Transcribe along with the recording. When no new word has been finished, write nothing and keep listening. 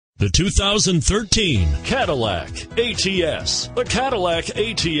The 2013 Cadillac ATS. The Cadillac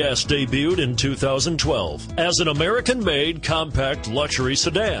ATS debuted in 2012 as an American-made compact luxury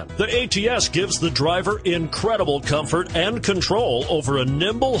sedan. The ATS gives the driver incredible comfort and control over a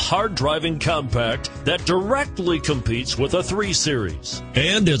nimble, hard-driving compact that directly competes with a 3 Series.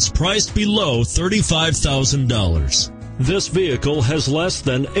 And it's priced below $35,000. This vehicle has less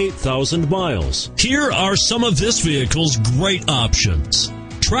than 8,000 miles. Here are some of this vehicle's great options: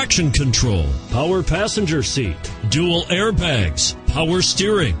 traction control, power passenger seat, dual airbags, power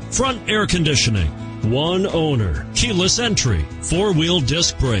steering, front air conditioning, one owner, keyless entry, 4-wheel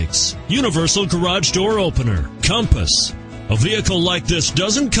disc brakes, universal garage door opener, compass. A vehicle like this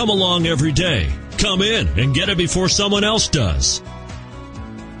doesn't come along every day. Come in and get it before someone else does.